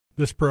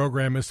This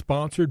program is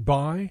sponsored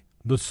by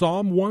the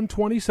Psalm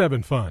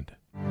 127 Fund.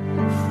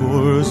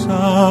 For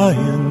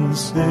Zion's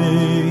sake,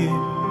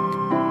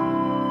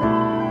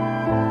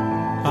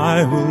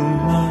 I will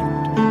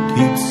not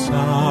keep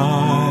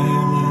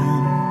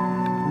silent.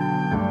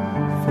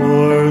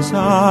 For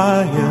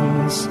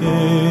Zion's sake,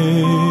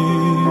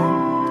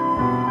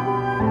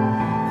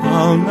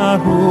 I'll not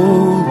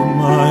hold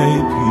my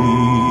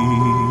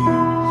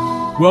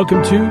peace.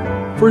 Welcome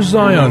to For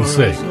Zion's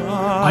Sake.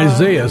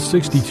 Isaiah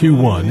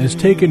 62:1 is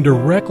taken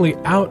directly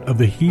out of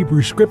the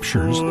Hebrew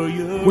Scriptures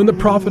when the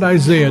prophet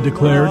Isaiah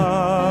declared,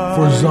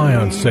 "For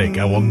Zion's sake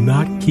I will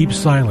not keep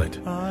silent,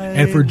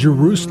 and for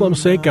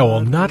Jerusalem's sake I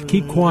will not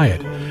keep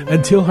quiet,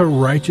 until her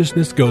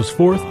righteousness goes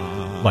forth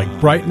like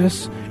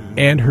brightness,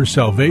 and her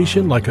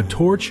salvation like a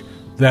torch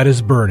that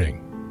is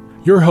burning."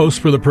 Your hosts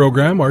for the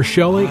program are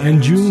Shelley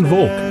and June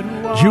Volk,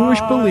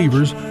 Jewish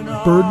believers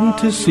burdened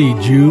to see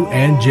Jew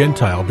and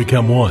Gentile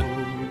become one.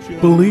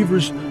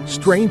 Believers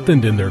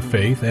strengthened in their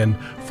faith, and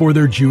for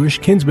their Jewish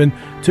kinsmen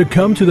to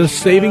come to the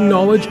saving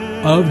knowledge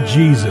of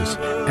Jesus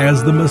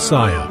as the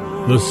Messiah,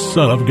 the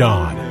Son of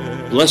God.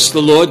 Bless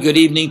the Lord. Good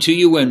evening to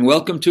you, and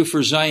welcome to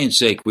For Zion's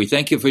Sake. We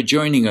thank you for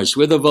joining us.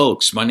 We're the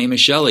Volks. My name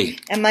is Shelley.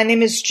 And my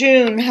name is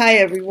June. Hi,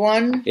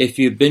 everyone. If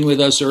you've been with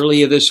us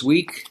earlier this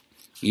week,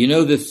 you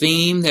know the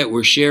theme that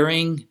we're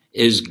sharing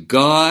is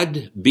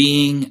God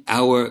being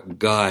our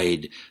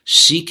guide,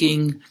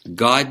 seeking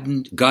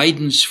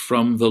guidance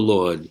from the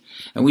Lord.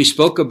 And we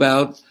spoke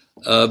about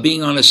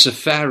being on a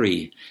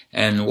safari.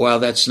 And while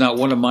that's not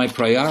one of my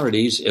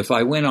priorities, if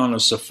I went on a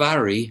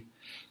safari,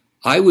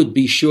 I would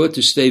be sure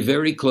to stay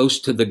very close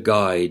to the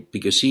guide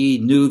because he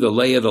knew the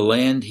lay of the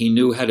land. He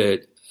knew how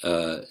to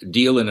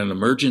deal in an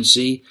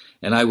emergency.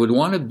 And I would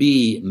want to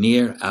be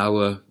near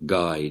our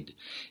guide.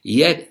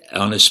 Yet,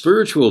 on a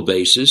spiritual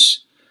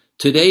basis,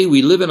 today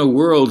we live in a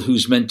world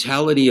whose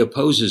mentality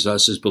opposes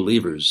us as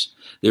believers.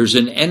 There's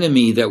an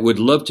enemy that would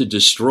love to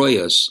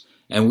destroy us,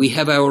 and we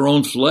have our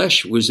own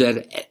flesh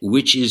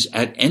which is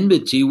at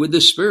enmity with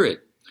the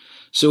Spirit.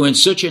 So in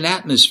such an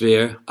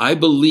atmosphere, I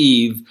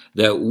believe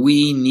that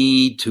we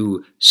need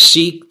to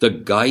seek the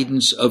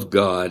guidance of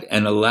God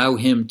and allow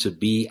Him to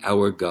be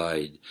our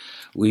guide.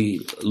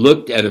 We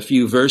looked at a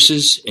few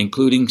verses,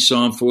 including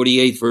Psalm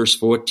 48, verse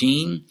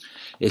 14.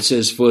 It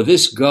says, "For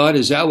this God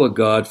is our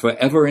God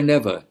forever and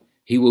ever.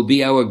 He will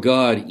be our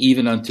God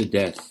even unto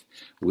death."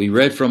 We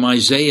read from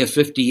Isaiah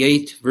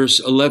 58, verse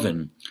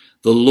 11.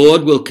 "The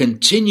Lord will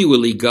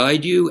continually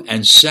guide you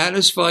and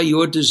satisfy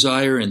your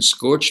desire in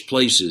scorched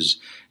places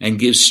and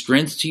give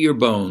strength to your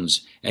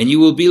bones. And you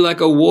will be like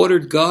a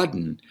watered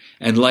garden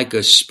and like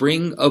a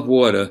spring of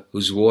water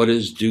whose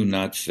waters do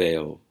not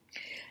fail."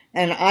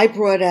 And I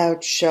brought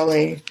out,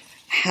 Shelley,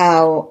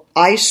 how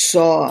I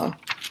saw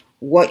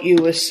what you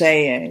were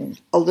saying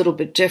a little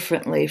bit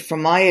differently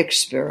from my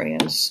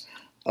experience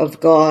of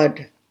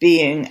God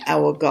being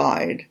our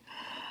guide.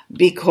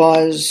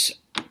 Because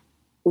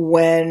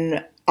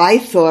when I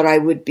thought I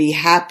would be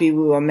happy,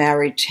 we were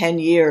married 10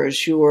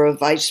 years, you were a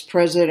vice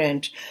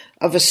president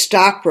of a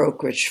stock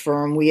brokerage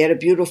firm. We had a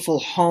beautiful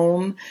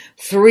home,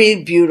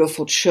 3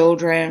 beautiful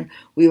children.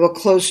 We were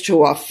close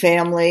to our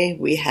family.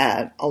 We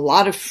had a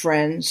lot of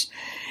friends.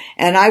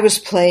 And I was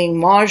playing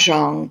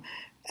mahjong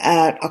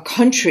at a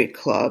country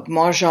club.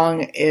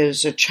 Mahjong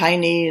is a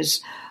Chinese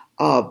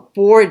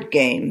board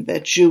game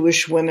that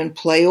Jewish women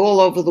play all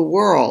over the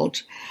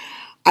world.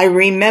 I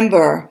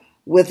remember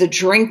with a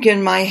drink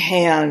in my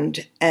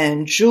hand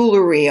and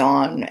jewelry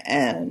on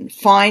and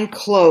fine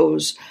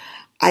clothes,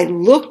 I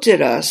looked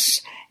at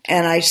us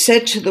and I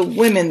said to the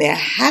women, there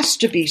has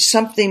to be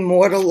something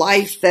more to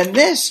life than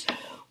this.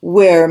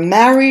 We're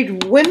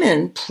married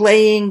women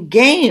playing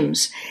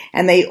games.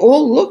 And they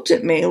all looked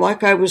at me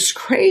like I was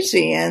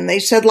crazy. And they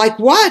said, like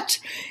what?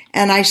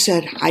 And I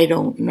said, I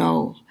don't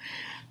know.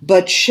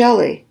 But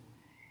Shelley,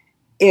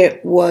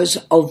 it was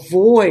a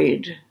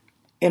void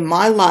in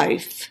my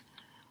life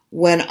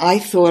when I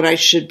thought I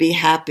should be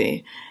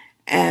happy.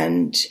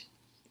 And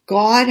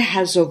God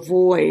has a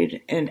void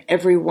in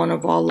every one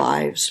of our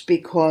lives,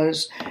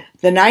 because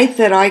the night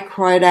that I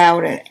cried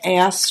out and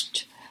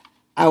asked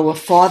our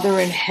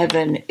Father in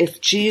heaven if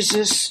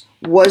Jesus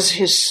was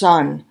His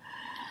Son,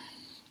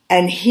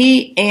 and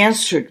He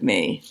answered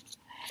me,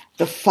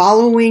 the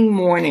following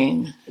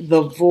morning,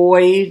 the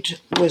void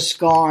was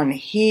gone.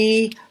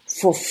 He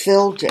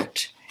fulfilled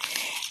it.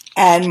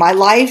 And my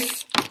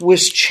life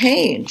was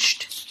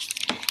changed.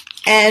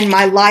 And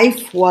my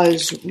life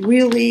was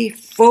really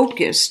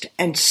focused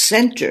and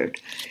centered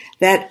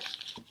that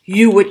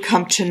you would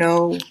come to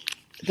know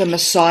the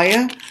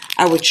Messiah,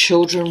 our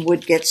children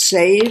would get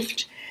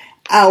saved,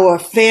 our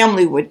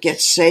family would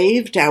get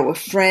saved, our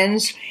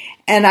friends.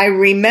 And I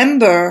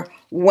remember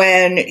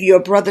when your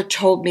brother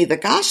told me the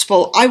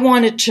gospel, I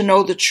wanted to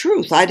know the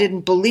truth. I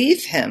didn't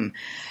believe him.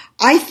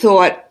 I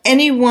thought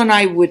anyone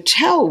I would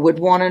tell would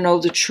want to know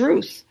the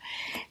truth.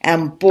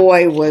 And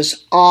boy,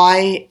 was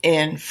I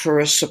in for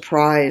a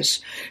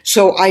surprise.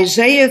 So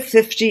Isaiah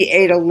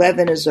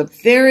 58:11 is a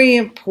very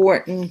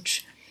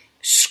important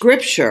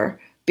scripture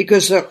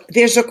because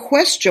there's a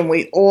question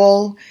we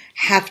all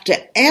have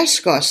to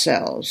ask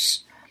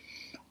ourselves.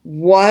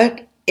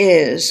 What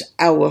is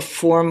our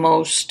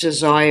foremost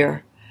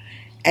desire?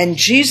 And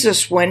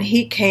Jesus, when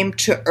he came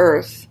to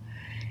earth,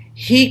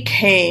 he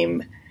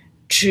came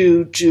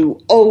to do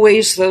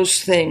always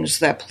those things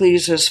that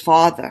please his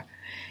Father.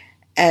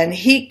 And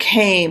he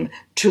came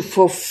to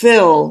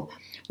fulfill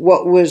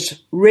what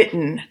was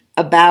written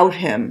about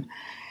him.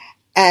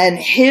 And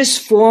his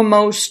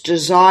foremost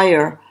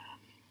desire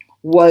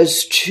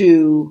was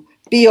to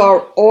be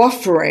our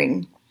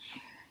offering,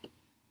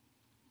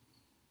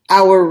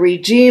 our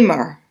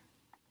Redeemer,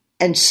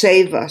 and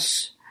save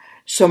us.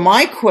 So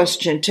my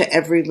question to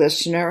every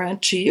listener,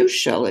 and to you,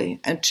 Shelley,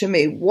 and to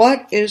me,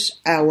 what is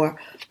our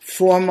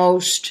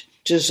foremost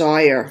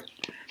desire?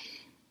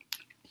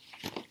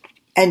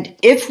 And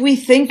if we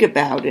think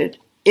about it,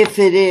 if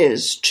it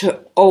is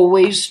to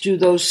always do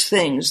those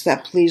things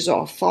that please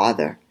our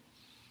Father,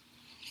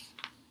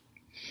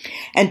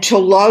 and to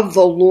love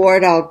the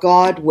Lord our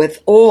God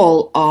with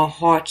all our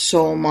heart,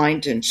 soul,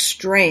 mind, and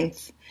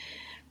strength,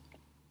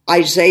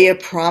 Isaiah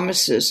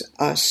promises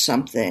us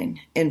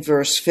something in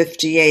verse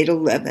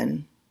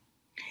 58:11,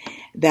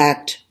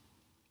 that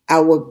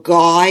our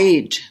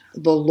guide,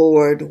 the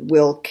Lord,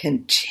 will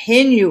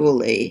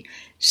continually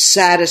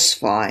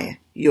satisfy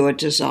your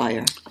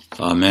desire.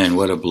 Amen.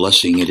 What a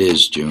blessing it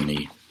is,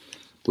 Junie.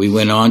 We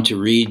went on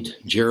to read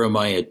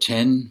Jeremiah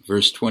 10,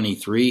 verse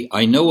 23.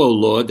 I know, O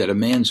Lord, that a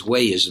man's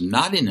way is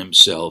not in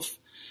himself,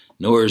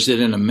 nor is it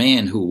in a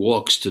man who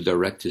walks to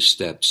direct his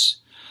steps.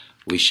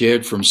 We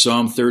shared from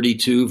Psalm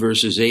 32,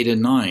 verses 8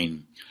 and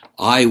 9.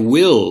 I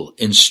will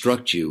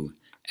instruct you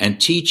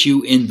and teach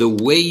you in the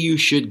way you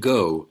should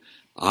go.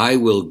 I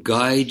will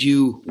guide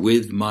you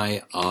with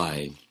my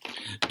eye.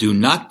 Do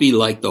not be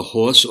like the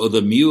horse or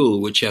the mule,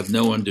 which have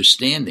no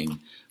understanding,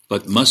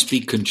 but must be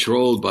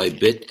controlled by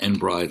bit and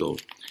bridle.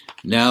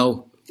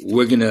 Now,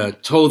 we're going to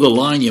toe the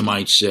line, you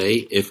might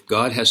say, if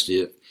God has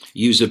to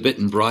use a bit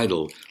and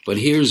bridle. But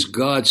here's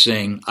God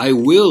saying, I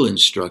will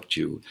instruct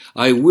you,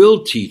 I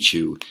will teach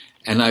you,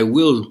 and I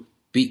will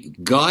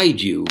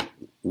guide you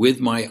with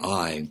my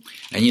eye.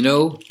 And you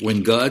know,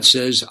 when God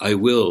says, I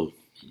will,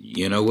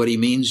 you know what he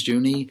means,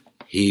 Junie?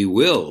 He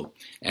will.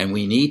 And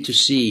we need to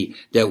see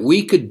that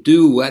we could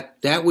do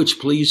that which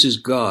pleases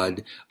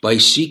God by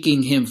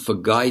seeking him for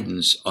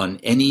guidance on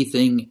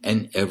anything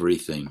and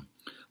everything.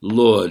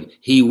 Lord,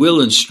 he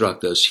will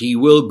instruct us. He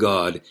will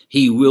guide.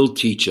 He will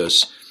teach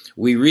us.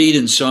 We read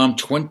in Psalm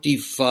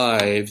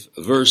 25,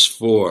 verse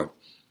 4,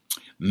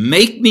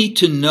 Make me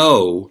to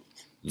know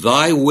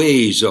thy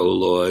ways, O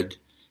Lord.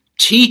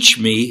 Teach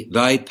me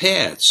thy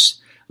paths.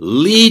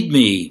 Lead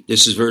me,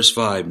 this is verse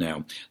 5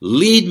 now,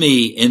 lead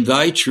me in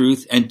thy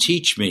truth and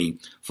teach me,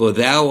 for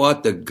thou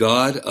art the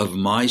God of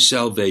my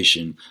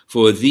salvation.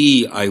 For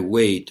thee I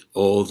wait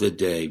all the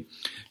day.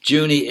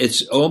 Junie,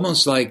 it's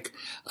almost like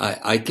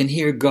I can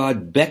hear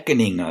God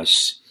beckoning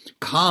us.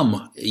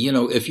 Come,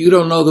 if you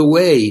don't know the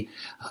way,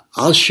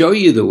 I'll show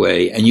you the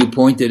way. And you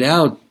pointed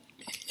out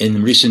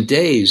in recent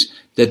days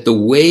that the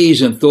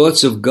ways and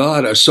thoughts of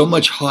God are so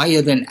much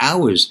higher than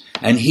ours.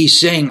 And he's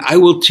saying, I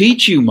will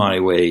teach you my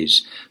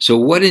ways. So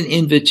what an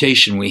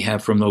invitation we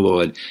have from the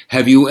Lord.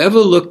 Have you ever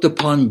looked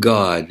upon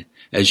God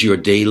as your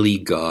daily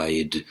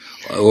guide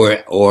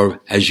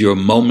or as your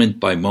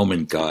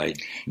moment-by-moment guide?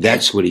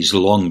 That's what he's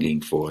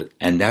longing for.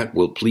 And that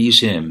will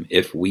please him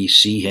if we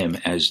see him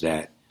as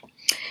that.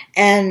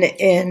 And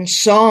in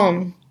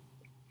Psalm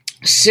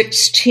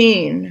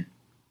 16,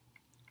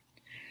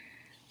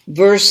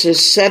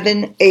 verses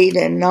 7, 8,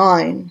 and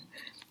 9,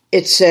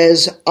 it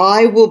says,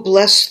 I will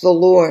bless the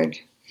Lord,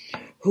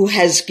 who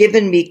has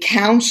given me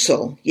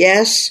counsel.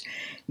 Yes,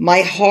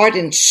 my heart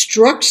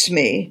instructs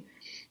me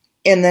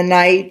in the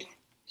night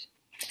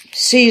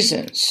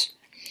seasons.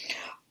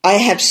 I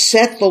have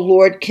set the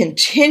Lord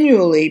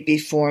continually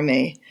before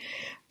me,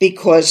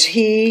 because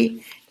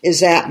he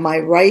is at my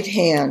right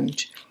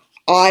hand.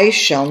 I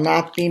shall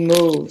not be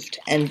moved.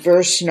 And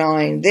verse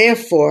 9,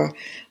 therefore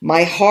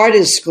my heart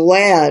is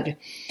glad,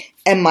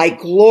 and my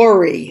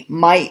glory,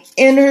 my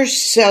inner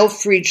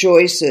self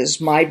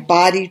rejoices, my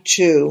body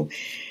too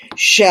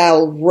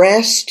shall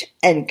rest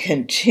and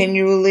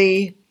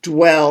continually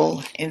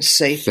dwell in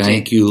safety.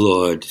 Thank you,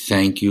 Lord.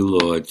 Thank you,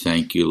 Lord.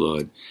 Thank you,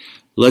 Lord.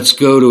 Let's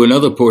go to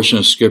another portion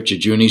of Scripture,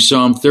 Junie.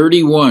 Psalm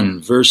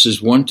 31,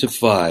 verses 1 to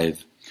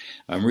 5.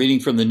 I'm reading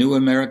from the New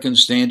American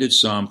Standard,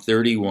 Psalm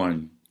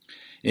 31.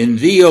 In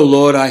thee, O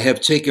Lord, I have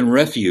taken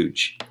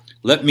refuge.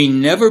 Let me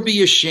never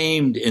be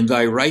ashamed in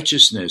thy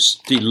righteousness.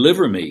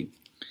 Deliver me.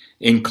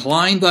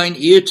 Incline thine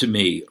ear to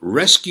me.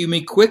 Rescue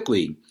me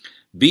quickly.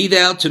 Be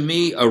thou to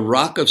me a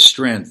rock of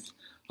strength,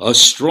 a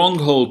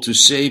stronghold to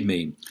save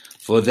me.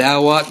 For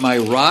thou art my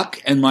rock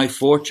and my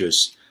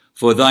fortress.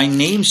 For thy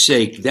name's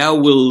sake thou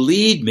wilt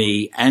lead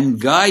me and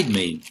guide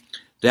me.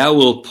 Thou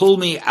wilt pull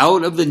me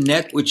out of the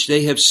net which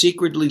they have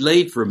secretly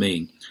laid for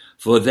me.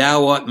 For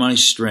thou art my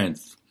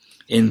strength.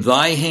 In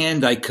thy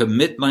hand I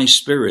commit my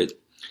spirit.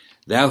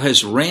 Thou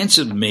hast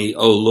ransomed me,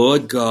 O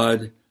Lord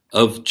God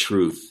of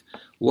truth.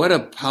 What a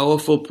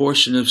powerful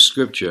portion of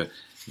Scripture.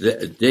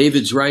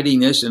 David's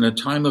writing this in a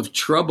time of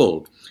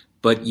trouble,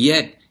 but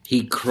yet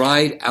he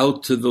cried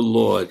out to the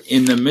Lord.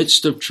 In the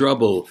midst of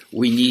trouble,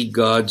 we need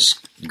God's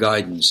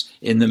guidance.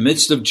 In the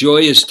midst of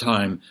joyous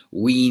time,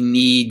 we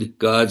need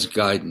God's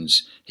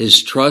guidance.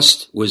 His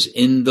trust was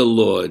in the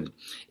Lord.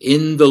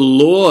 In the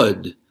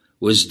Lord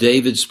was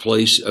David's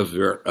place of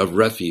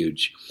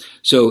refuge.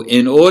 So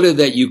in order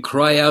that you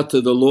cry out to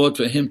the Lord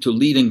for him to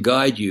lead and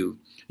guide you,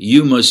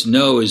 you must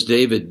know, as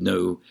David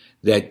knew,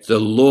 that the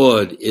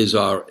Lord is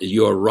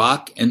your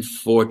rock and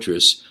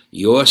fortress,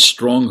 your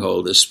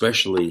stronghold,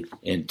 especially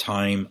in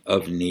time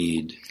of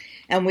need.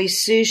 And we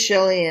see,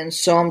 Shelley, in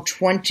Psalm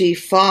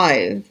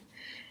 25,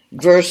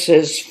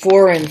 verses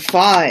 4 and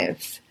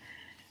 5,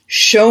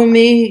 show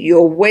me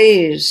your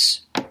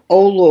ways,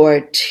 O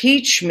Lord,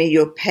 teach me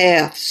your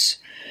paths,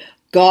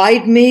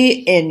 guide me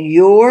in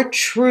your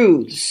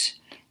truths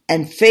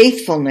and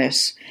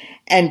faithfulness,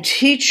 and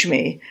teach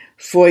me,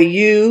 for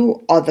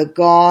you are the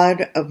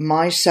God of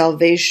my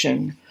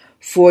salvation.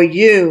 For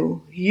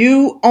you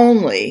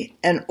only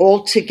and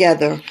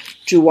altogether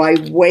do I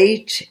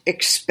wait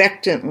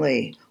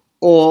expectantly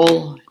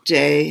all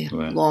day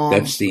long.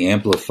 That's the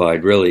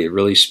Amplified, really. It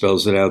really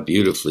spells it out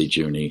beautifully,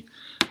 Junie.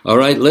 All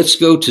right, let's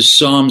go to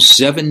Psalm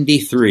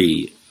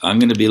 73. I'm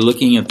going to be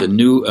looking at the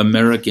New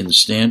American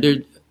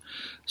Standard.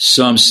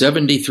 Psalm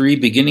 73,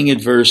 beginning at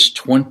verse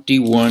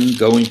 21,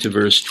 going to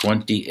verse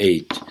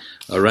 28.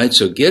 All right,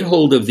 so get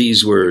hold of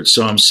these words.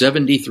 Psalm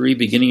 73,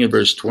 beginning at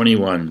verse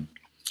 21.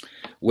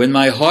 When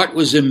my heart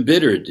was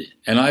embittered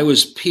and I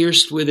was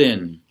pierced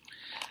within,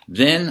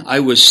 then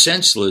I was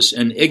senseless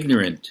and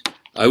ignorant.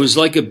 I was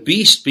like a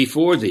beast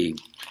before thee.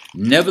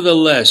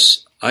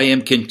 Nevertheless, I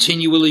am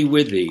continually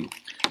with thee.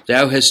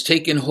 Thou hast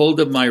taken hold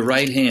of my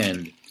right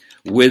hand.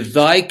 With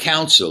thy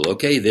counsel,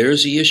 okay,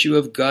 there's the issue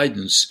of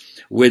guidance.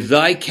 With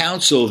thy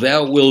counsel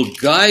thou wilt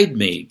guide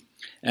me,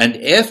 and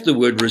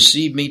afterward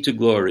receive me to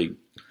glory.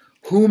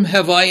 Whom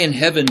have I in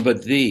heaven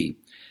but thee?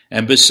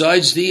 And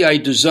besides thee I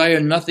desire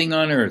nothing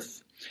on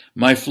earth.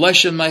 My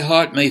flesh and my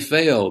heart may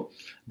fail,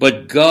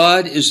 but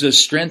God is the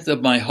strength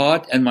of my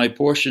heart and my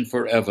portion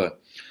forever.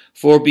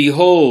 For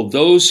behold,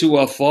 those who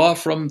are far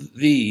from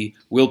thee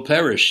will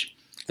perish.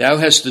 Thou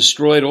hast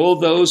destroyed all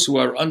those who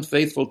are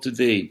unfaithful to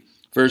thee.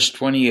 Verse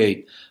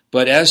 28,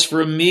 but as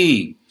for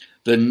me,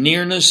 the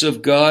nearness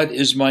of God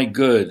is my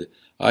good.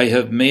 I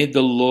have made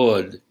the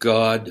Lord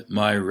God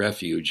my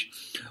refuge.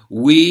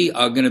 We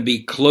are going to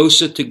be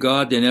closer to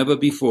God than ever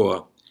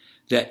before,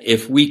 that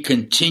if we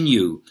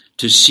continue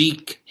to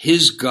seek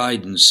his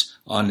guidance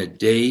on a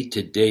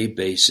day-to-day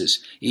basis,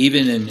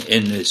 even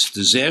in this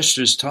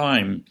disastrous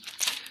time,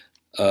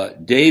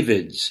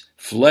 David's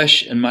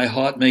flesh and my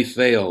heart may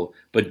fail,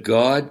 but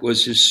God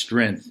was his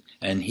strength,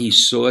 and he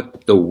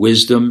sought the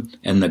wisdom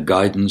and the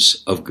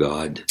guidance of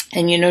God.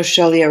 And you know,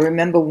 Shelley, I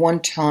remember one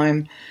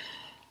time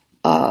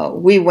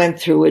we went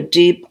through a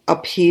deep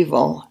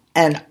upheaval,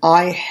 and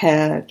I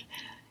had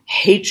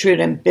hatred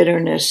and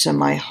bitterness in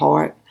my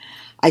heart.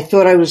 I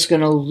thought I was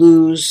going to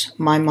lose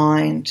my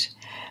mind.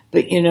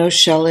 But you know,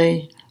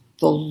 Shelley,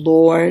 the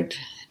Lord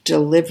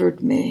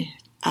delivered me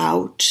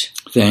out.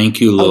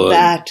 Thank you, Lord. Of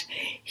that.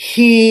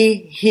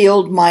 He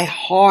healed my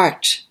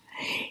heart.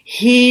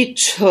 He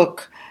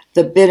took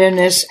the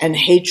bitterness and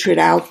hatred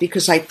out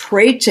because I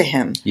prayed to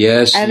him.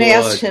 Yes, and Lord.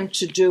 Asked him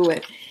to do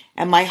it.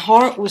 And my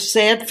heart was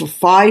sad for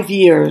 5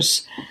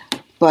 years,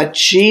 but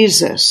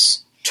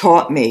Jesus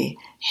taught me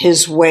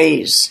his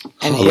ways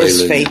and Hallelujah.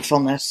 his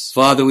faithfulness.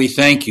 Father, we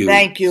thank you.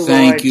 Thank you, Lord.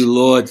 Thank you,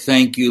 Lord.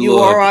 Thank you, You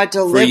Lord, are our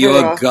deliverer. for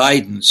your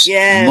guidance.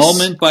 Yes.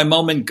 Moment by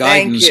moment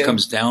guidance you.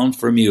 comes down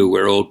from you,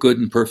 where all good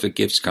and perfect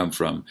gifts come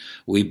from.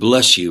 We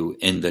bless you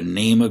in the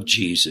name of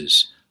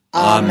Jesus.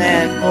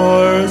 Amen.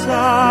 For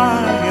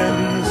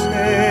Zion's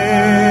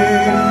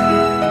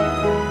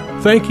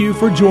sake. Thank you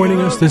for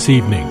joining us this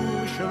evening.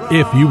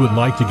 If you would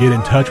like to get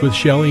in touch with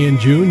Shelley and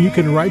June, you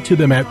can write to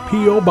them at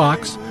P.O.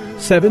 Box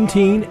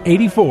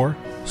 1784,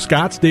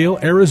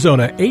 Scottsdale,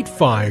 Arizona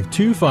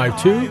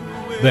 85252.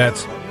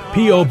 That's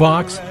P.O.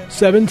 Box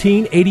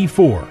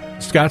 1784,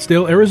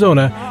 Scottsdale,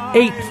 Arizona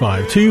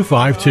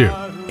 85252.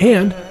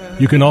 And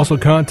you can also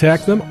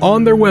contact them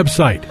on their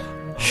website,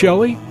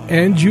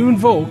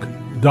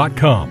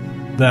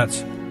 ShelleyandJuneVolk.com.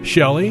 That's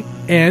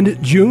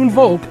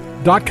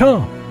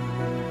ShelleyandJuneVolk.com.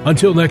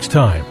 Until next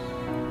time,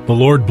 the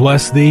Lord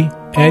bless thee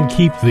and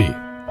keep thee.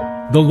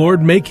 The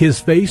Lord make his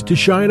face to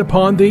shine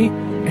upon thee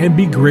and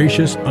be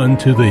gracious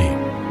unto thee.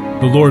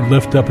 The Lord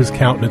lift up his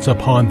countenance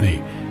upon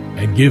thee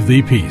and give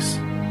thee peace.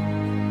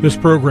 This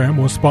program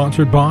was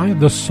sponsored by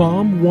the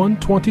Psalm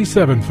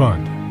 127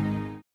 Fund.